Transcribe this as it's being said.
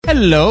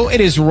Hello, it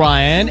is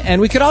Ryan,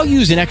 and we could all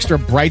use an extra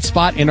bright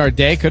spot in our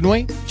day, couldn't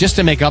we? Just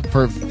to make up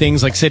for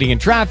things like sitting in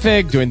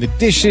traffic, doing the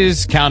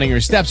dishes, counting your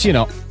steps, you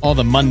know, all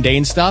the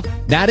mundane stuff.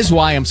 That is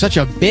why I'm such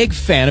a big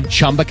fan of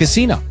Chumba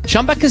Casino.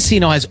 Chumba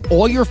Casino has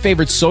all your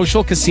favorite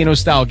social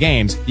casino-style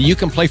games that you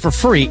can play for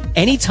free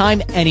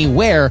anytime,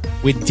 anywhere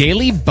with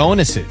daily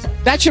bonuses.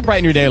 That should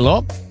brighten your day a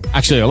little.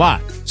 Actually, a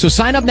lot. So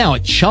sign up now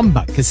at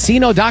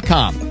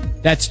ChumbaCasino.com.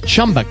 That's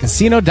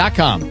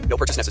ChumbaCasino.com. No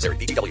purchase necessary.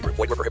 VGW Group.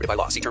 Void where prohibited by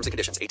law. See terms and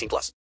conditions.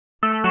 18+.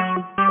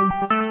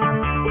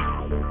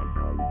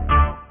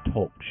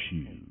 Talk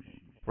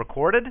shoes.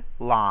 Recorded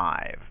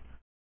live.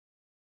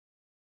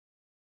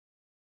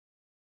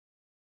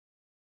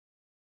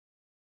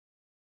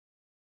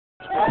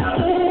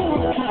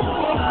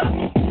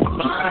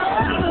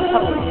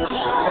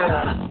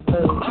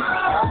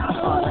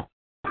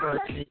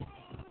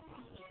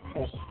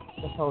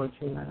 The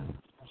poetry, man.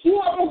 She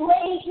has a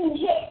raging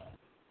hip.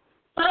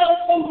 Fire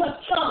from her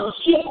tongue,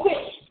 she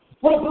quits.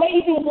 With a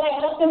blazing glare,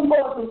 nothing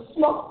more than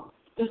smoke.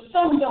 The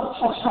sun don't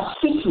touch her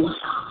features.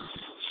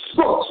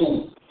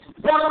 Scorching.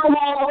 Brown from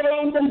all the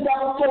rains and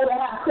double soda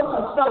have cooked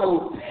her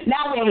soul.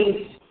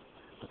 Nowadays,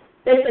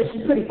 they say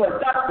she's pretty for a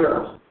dark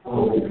girl. But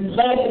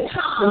it's a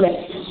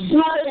compliment.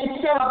 Smothered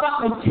in Sarah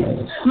Buckman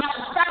tips. My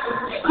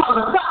stylist called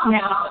her up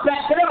now.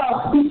 That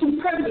girl, you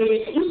too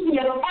pretty. You see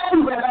her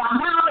everywhere.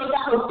 Now they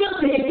got her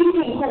filter if you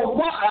can't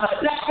hold water.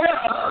 That girl,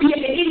 you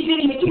get the itty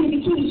bitty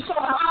bikini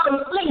showing how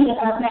they flinging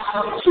her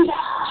now. She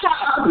got shot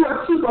up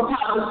her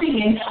superpower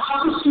singing.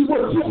 I wish she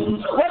would sing.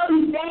 What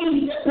these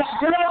days, that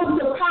girl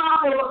is a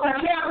power of her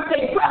hair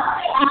stay pressed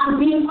after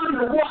being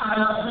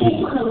underwater. She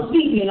put her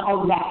vegan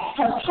on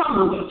that. Her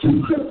tongue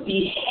too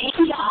crispy. And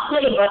she got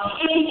flavor.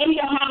 In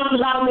your house, a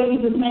lot of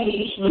ladies is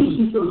made.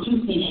 She's so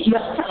juicy. You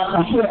have to tell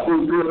her hair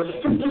is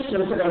good.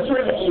 Condition so that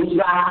hair is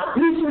dry.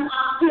 Loosen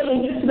our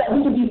feelings so that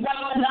we can be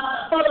white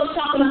enough.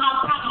 Photoshopping our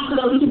bodies so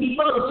that we can be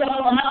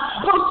photoshopping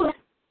enough.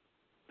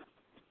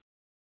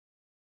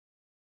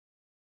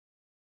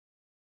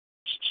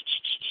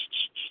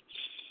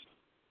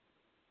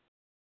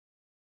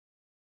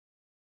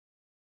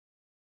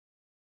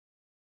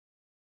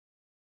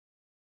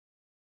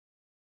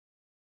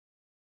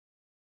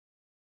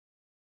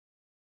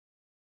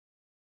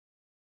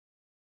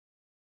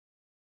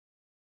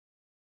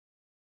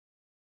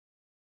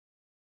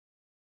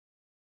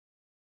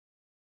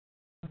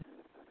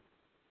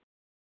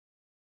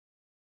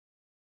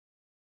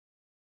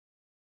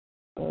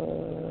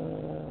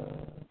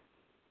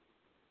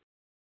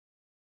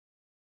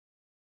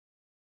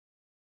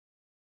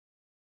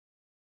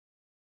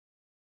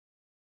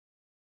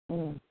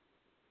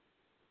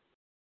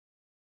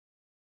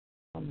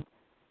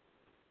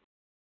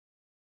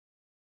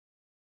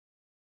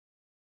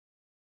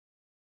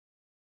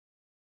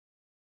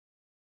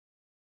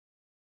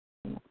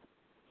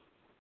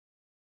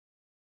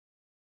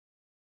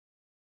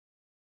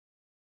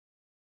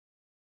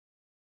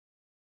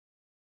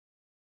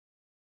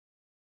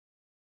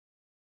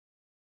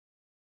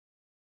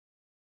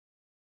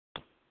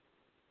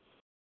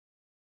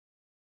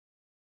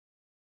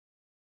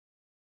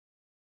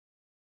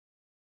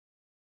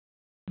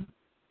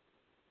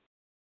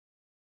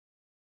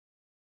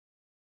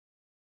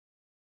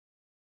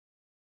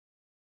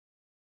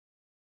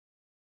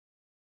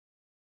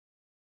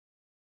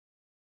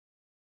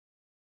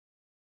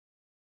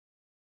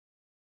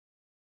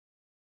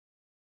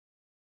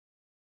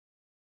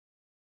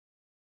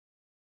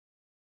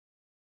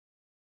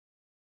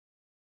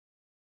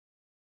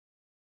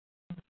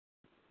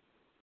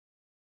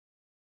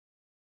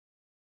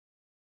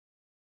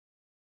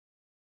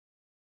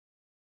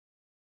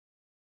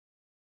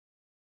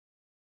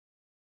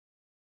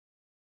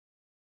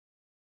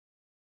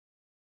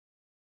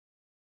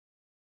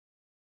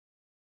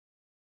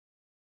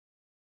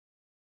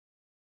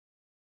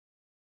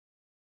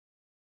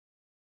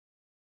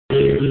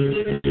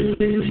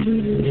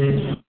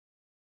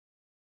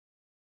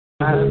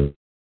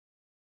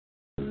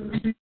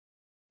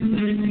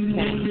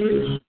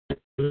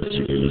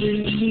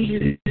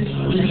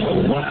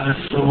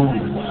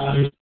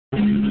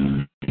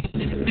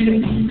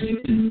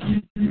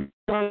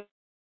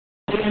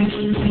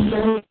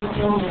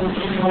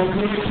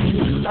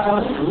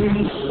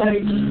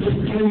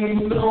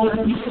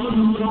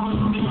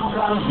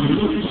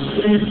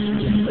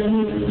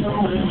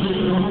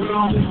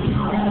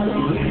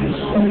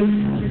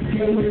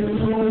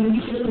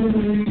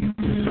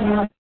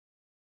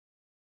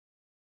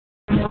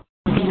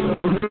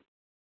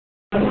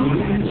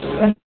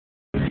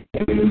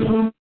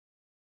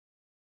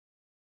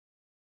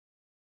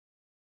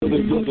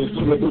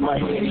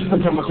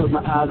 Sometimes I close my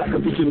eyes, I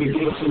can picture me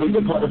dancing,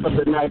 the part of the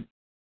night.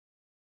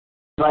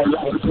 Right, I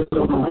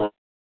don't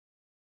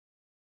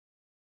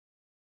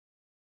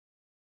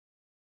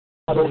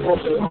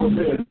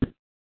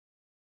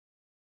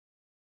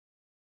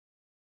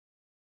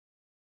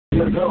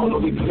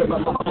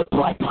want to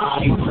like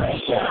high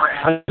pressure.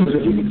 I was a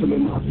victim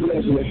in my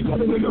flesh, and it's got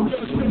a little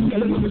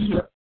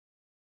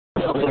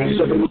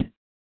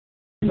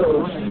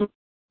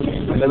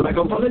and then like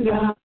I'm falling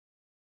down.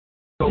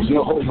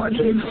 No, hold my dick.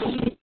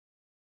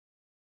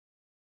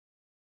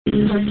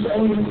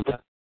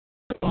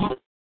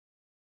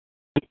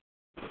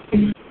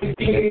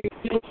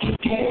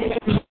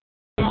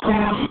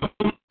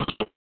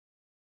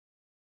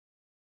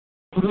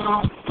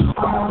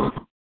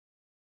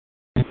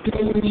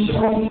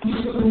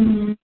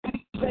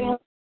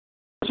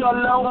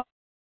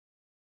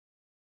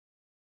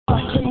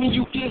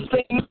 You can't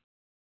say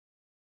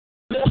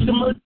that's the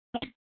money.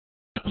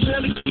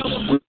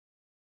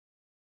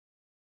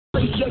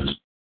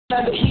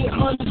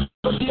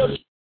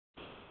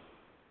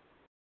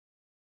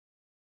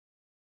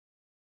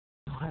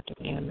 I'll have to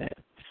end that.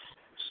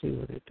 See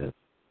what it does.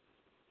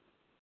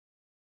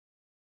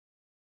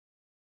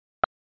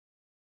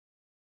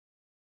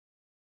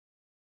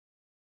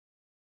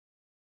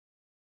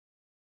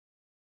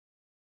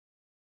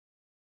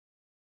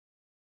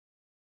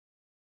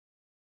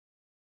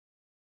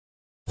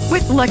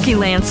 With Lucky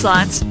Land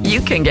Slots,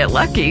 you can get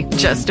lucky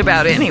just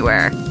about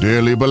anywhere.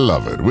 Dearly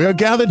beloved, we are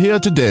gathered here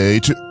today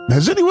to...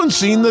 Has anyone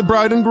seen the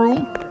bride and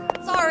groom?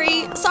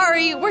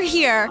 Sorry, we're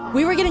here.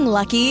 We were getting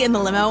lucky in the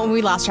limo and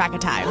we lost track of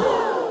time.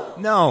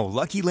 No,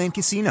 Lucky Land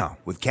Casino,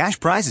 with cash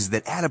prizes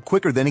that add up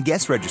quicker than a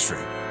guest registry.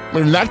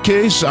 In that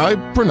case, I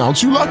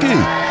pronounce you lucky.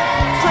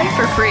 Play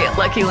for free at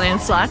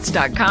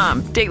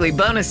LuckyLandSlots.com. Daily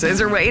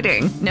bonuses are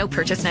waiting. No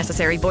purchase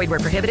necessary. Void where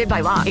prohibited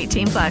by law.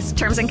 18+.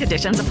 Terms and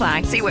conditions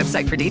apply. See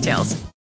website for details.